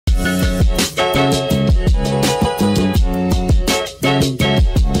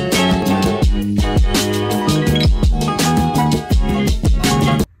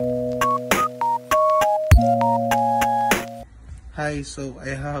guys, so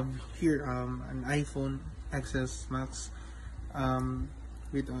I have here an iPhone XS Max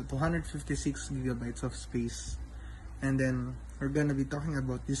with 256 gigabytes of space, and then we're gonna be talking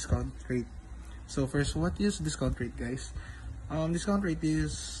about discount rate. So first, what is discount rate, guys? Discount rate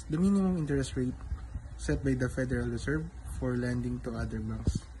is the minimum interest rate set by the Federal Reserve for lending to other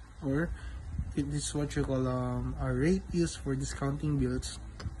banks, or it is what you call a rate used for discounting bills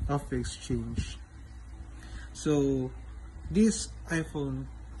of exchange. So this iPhone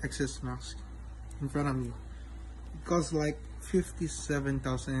XS Max in front of me, it costs like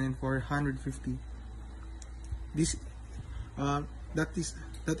 57,450. This that is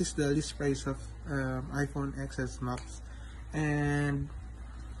the list price of iPhone XS Max, and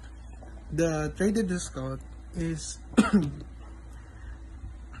the traded discount is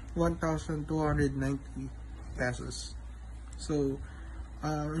 1,290 pesos. So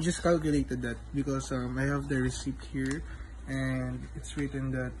I just calculated that because I have the receipt here, and it's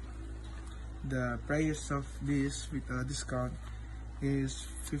written that the price of this with a discount is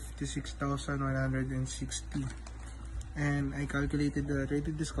 56,160, and I calculated the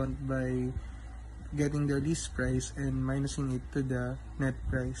rated discount by getting the list price and minusing it to the net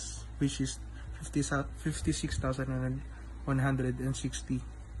price, which is 56,160.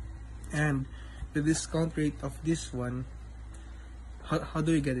 And the discount rate of this one, how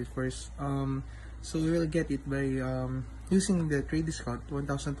do we get it first? So we will get it by using the trade discount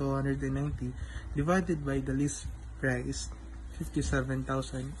 1,290 divided by the list price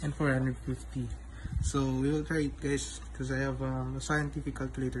 57,450. So we will try it, guys, because I have a scientific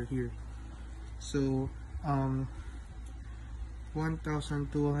calculator here. So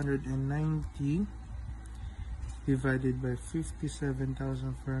 1,290 divided by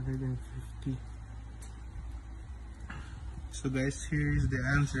 57,450. So guys, here is the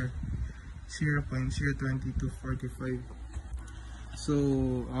answer: 0.02245. So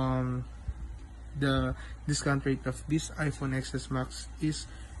the discount rate of this iPhone XS Max is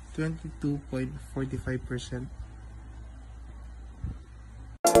 22.45%.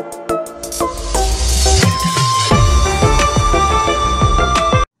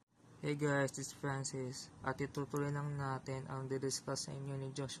 Hey guys, this is Francis at itutuloy lang natin ang didiscuss sa inyo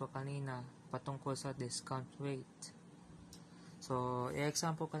ni Joshua kanina patungkol sa discount rate. So,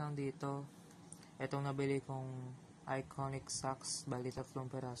 i-example ko lang dito. Itong nabili kong Iconic socks, bali 3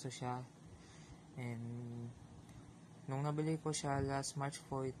 peraso siya. And nung nabili ko siya last March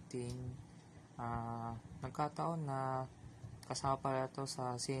 14, nagkataon na kasama pala to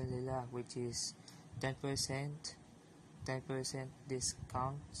sa sale nila, which is 10%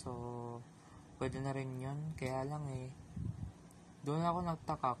 discount. So pwede na rin yun. Kaya lang doon ako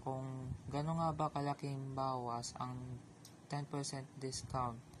nagtaka kung gano'n nga ba kalaking bawas ang 10%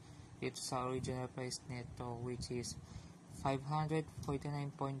 discount dito sa original price nito, which is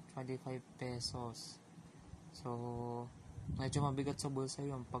 549.25 pesos. So medyo mabigat sa bulsa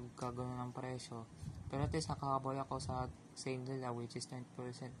yun pagka gano'n ang presyo, pero at least nakakaboy ako sa sale nila, which is 10%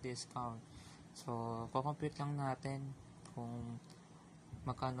 discount. So kukompute lang natin kung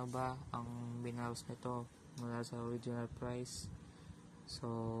magkano ba ang binawas nito mula sa original price. So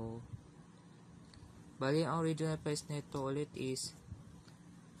bali ang original price nito ulit is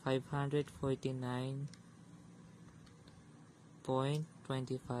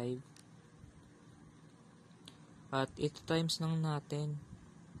 549.25, at ito times lang natin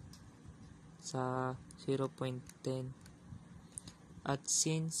sa 0.10. At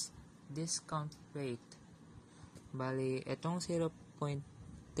since discount rate, bali itong 0.10,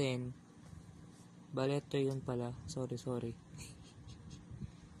 bali ito yun pala, sorry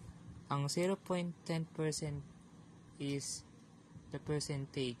ang 0.10% is the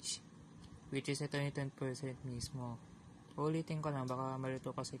percentage, which is ito yung 10% mismo. Ulitin ko lang, baka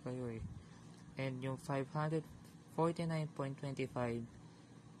malito kasi kayo And yung 549.25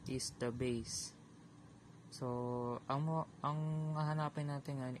 is the base. So ang hahanapin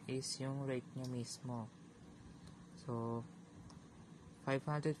natin ngayon is yung rate niya mismo. So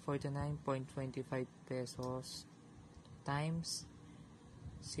 549.25 pesos times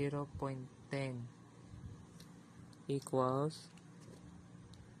 0.10 equals,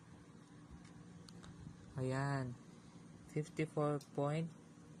 ayan, 54.925.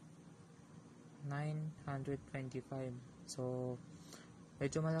 So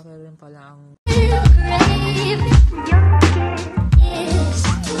medyo malaki rin pala ang